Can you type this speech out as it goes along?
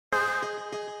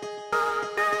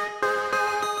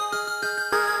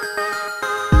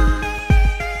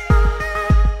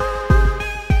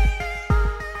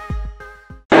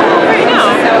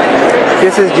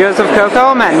This is Joseph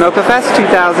Coco. I'm at MoCCA Fest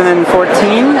 2014.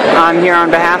 I'm here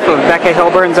on behalf of Becca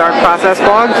Hilburn's Art Process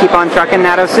blog, Keep on Truckin'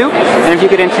 Natto Soup. And if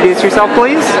you could introduce yourself,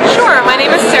 please. Sure. My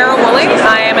name is Sara Woolley.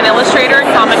 I am an illustrator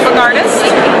and comic book artist.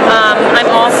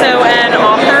 I'm also an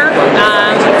author.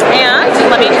 And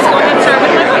let me just go ahead and start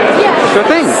with my book. Sure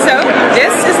thing. So,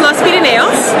 this is Los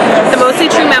Pirineos, the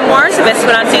mostly true memoirs of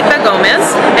Esperancita Gomez.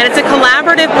 And it's a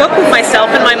collaborative book with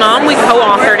myself and my mom. We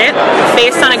co-authored it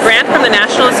based on a grant from the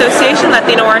National Association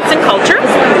Latino Arts and Culture.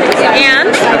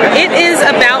 And it is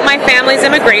about my family's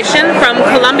immigration from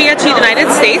Colombia to the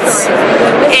United States.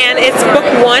 And it's book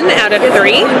 1 out of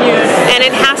 3. And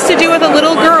it has to do with a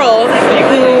little girl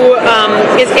who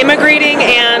is immigrating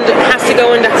and has to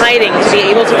go into hiding to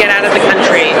be able to get out of the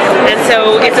country. And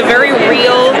so it's a very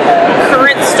real,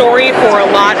 current story for a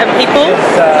lot of people.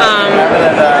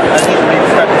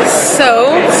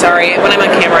 Sorry, when I'm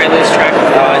on camera I lose track of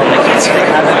God.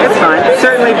 It's fine.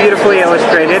 Certainly beautifully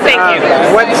illustrated. Thank you.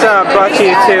 What brought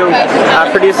you to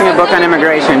producing a book on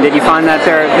immigration? Did you find that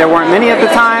there weren't many at the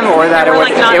time, or that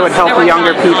it would help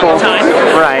younger people?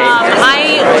 Right.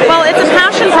 Well, it's a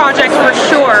passion project for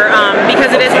sure,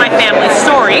 because it is my family's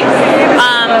story.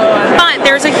 But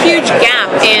there's a huge gap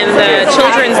in the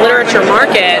children's literature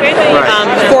market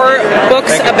for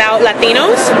books about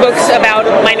Latinos, books about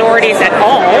minorities at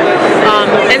all,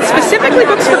 and specifically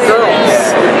books for girls.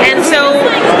 And so,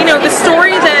 the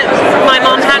story that my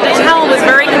mom had to tell was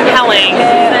very compelling,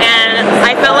 and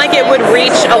I felt like it would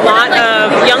reach a lot of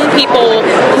young people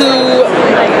who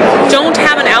don't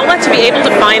have an outlet to be able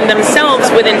to find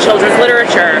themselves within children's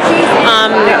literature.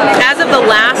 As of the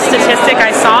last statistic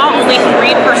I saw, only 3%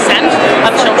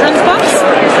 of children's books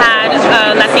had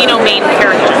a Latino main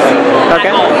character at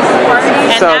all.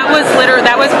 And so, that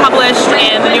was published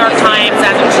in the New York Times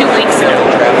as of 2 weeks ago.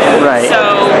 Right.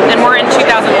 And we're in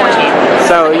 2014.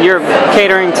 So you're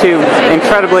catering to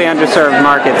incredibly underserved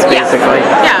markets, basically.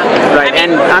 Yeah. Right.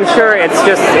 And I'm sure it's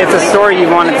a story you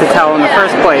wanted to tell in the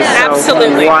first place. So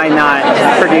absolutely. Why not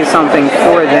produce something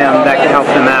for them that could help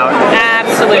them out?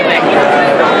 Absolutely.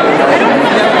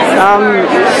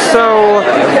 So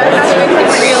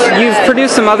you've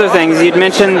produced some other things. You'd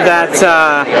mentioned that. So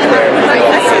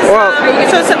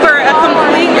it's for a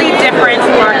completely different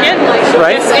market.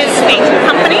 Right. This is Fate &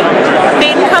 Company.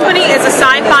 Fate & Company is a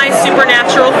sci-fi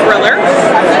supernatural thriller.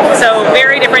 So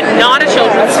very different, not a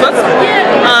children's book.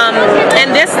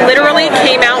 And this literally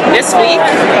came out this week.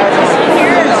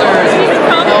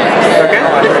 Okay.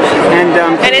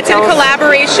 And it's in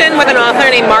collaboration with an author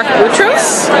named Mark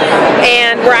Boutros,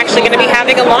 and we're actually going to be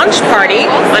having a launch party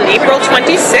on April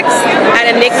 26th at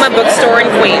Enigma Bookstore in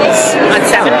Queens at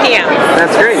 7 p.m.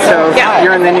 That's great. So if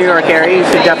you're in the New York area, you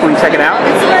should definitely check it out.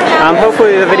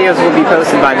 Hopefully the videos will be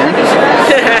posted by then.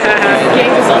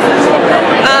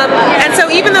 And so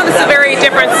even though this is a very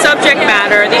different subject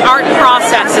matter, the art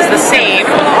process is the same.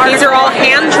 These are all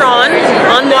hand-drawn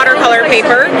on watercolor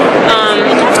paper,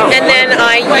 and then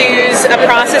I use a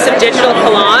process of digital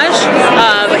collage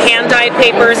of hand-dyed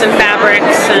papers and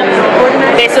fabrics and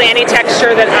basically any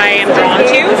texture that I am drawn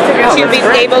to be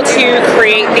able to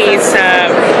create these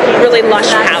really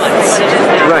lush palettes.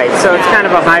 Right, so it's kind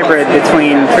of a hybrid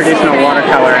between traditional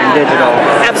watercolor and digital.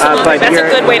 Absolutely, but that's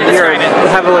a good way to describe it.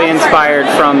 You're heavily inspired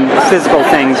from physical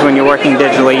things when you're working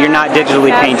digitally. You're not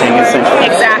digitally painting, essentially.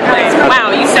 Exactly.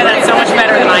 Wow, you said that so much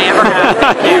better than I ever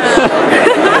have.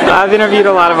 I've interviewed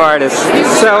a lot of artists.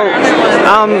 So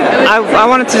I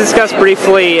wanted to discuss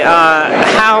briefly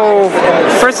how,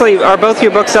 firstly, are both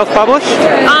your books self-published?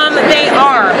 They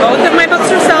are. Both of my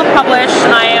books are self-published.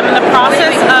 I am in the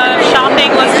process of shopping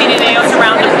Los Pirineos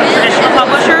around traditional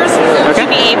publishers to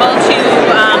be able to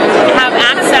have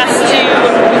access to.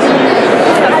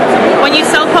 When you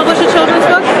self-publish a children's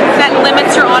book, that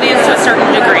limits your audience to a certain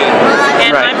degree.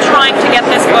 And I'm trying to get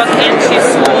this book into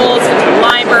schools, into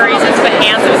libraries, into the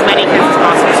hands of as many kids as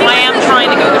possible. So I am trying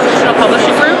to go the traditional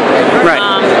publishing route. Right.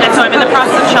 And so I'm in the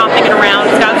process of shopping it around.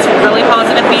 It's gotten some really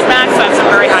positive feedback, so I have some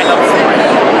very high hopes for it.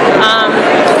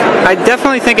 I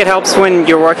definitely think it helps when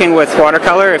you're working with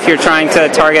watercolor if you're trying to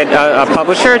target a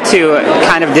publisher to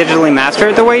kind of digitally master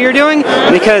it the way you're doing,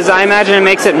 because I imagine it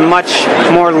makes it much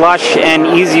more lush and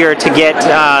easier to get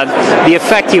the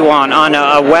effect you want on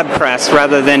a web press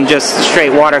rather than just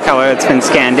straight watercolor that's been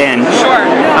scanned in. Sure.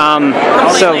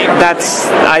 So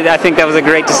I think that was a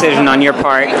great decision on your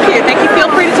part. Thank you. Thank you. Feel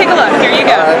free to take a look. Here you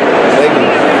go.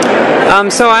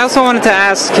 So I also wanted to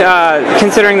ask,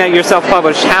 considering that you're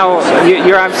self-published, how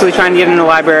you're obviously trying to get into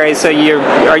libraries, so you're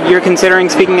considering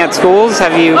speaking at schools?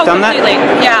 Have you done completely.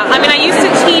 that? Yeah, I mean, I used to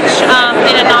teach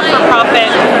in a not-for-profit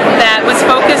that was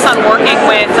focused on working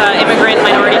with immigrant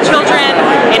minority children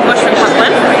in Bushwick,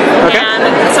 Brooklyn. Okay. And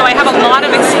lot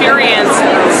of experience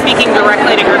speaking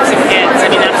directly to groups of kids.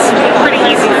 I mean, that's pretty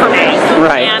easy for me.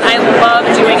 Right. And I love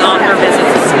doing author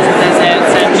visits and school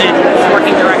visits and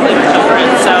working directly with children.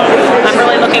 So I'm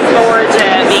really looking forward to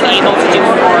being able to do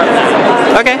more of that.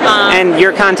 Okay. And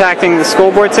you're contacting the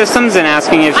school board systems and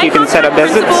asking if you can set up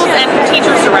visits? Principals and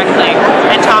teachers directly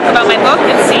and talk about my book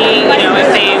and see, if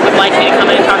they would like me to come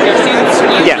in and talk to their students.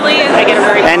 Usually I get a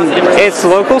very positive response. It's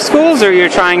local schools, or you're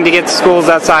trying to get schools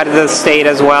outside of the state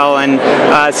as well, and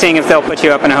seeing if they'll put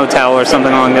you up in a hotel or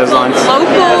something along those lines?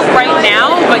 Local right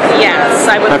now, but yes,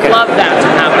 I would love that to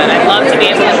happen. I'd love to be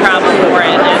able to travel for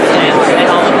it and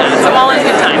all of that. So all in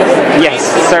good time. Yes,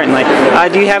 certainly.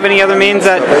 Do you have any other means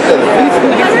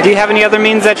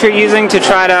that you're using to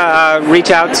try to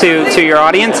reach out to your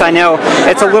audience? I know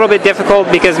it's a little bit difficult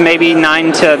because maybe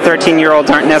 9 to 13-year-olds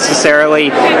aren't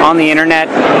necessarily on the internet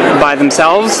by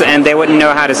themselves, and they wouldn't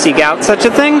know how to seek out such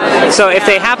a thing. So if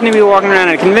they happen to be walking around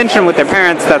at a convention with their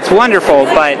parents, that's wonderful.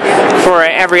 But for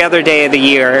every other day of the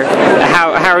year,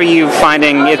 how are you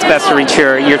finding it's best to reach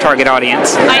your target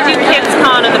audience? I do Kids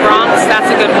Con in the Bronx. That's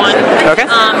a good one. Okay.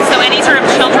 So any sort of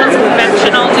children's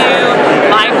convention I'll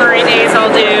do, library days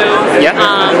I'll do. Yeah.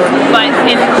 But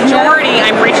in majority,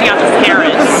 I'm reaching out to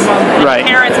parents. Right.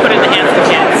 Parents put it in the hands of the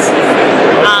kids.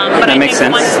 But that I makes think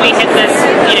sense. once we hit this,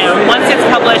 once it's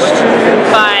published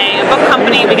by a book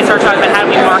company, we can start talking about how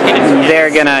do we market it to kids. They're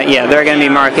gonna be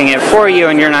marketing it for you,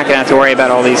 and you're not gonna have to worry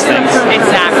about all these things.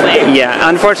 Exactly. Yeah.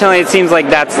 Unfortunately, it seems like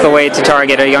that's the way to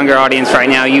target a younger audience right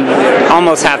now. You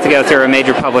almost have to go through a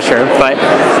major publisher, but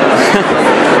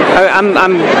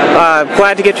I'm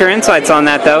glad to get your insights on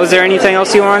that, though. Is there anything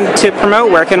else you want to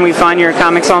promote? Where can we find your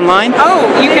comics online? Oh,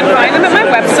 you can find them at my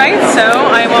website, so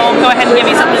I will go ahead and give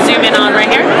you something to zoom in on right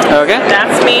here. Okay.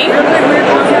 That's me.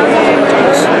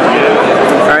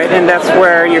 All right, and that's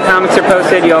where your comics are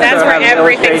posted. You also That's where have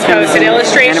everything's posted.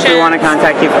 Illustrations. And if we want to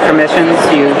contact you for commissions,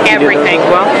 you everything. Do those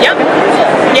as well? Yep.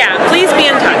 Yeah, please be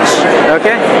in touch.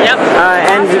 Okay. Yep.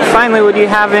 And finally, would you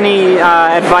have any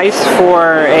advice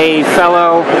for a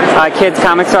fellow kids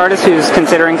comics artist who's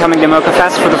considering coming to MoCCA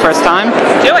Fest for the first time?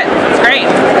 Do it. It's great.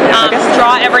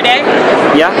 Draw every day.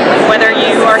 Yeah. Whether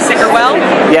you are sick or well.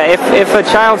 Yeah, if a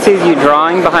child sees you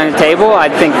drawing behind a table, I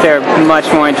think they're much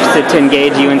more interested to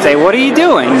engage you and say, what are you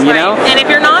doing? You know? And if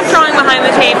you're not drawing behind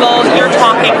the table, you're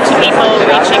talking to people,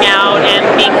 reaching out and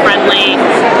being friendly.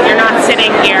 You're not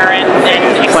sitting here and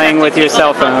playing with your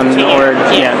cell phone or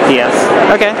DS.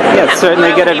 Okay, yeah,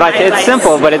 certainly good advice. It's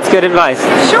simple, but it's good advice.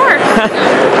 Sure.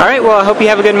 All right, well, I hope you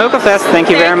have a good MoCCA Fest. Thank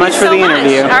you very much for the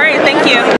interview. All right, thank you.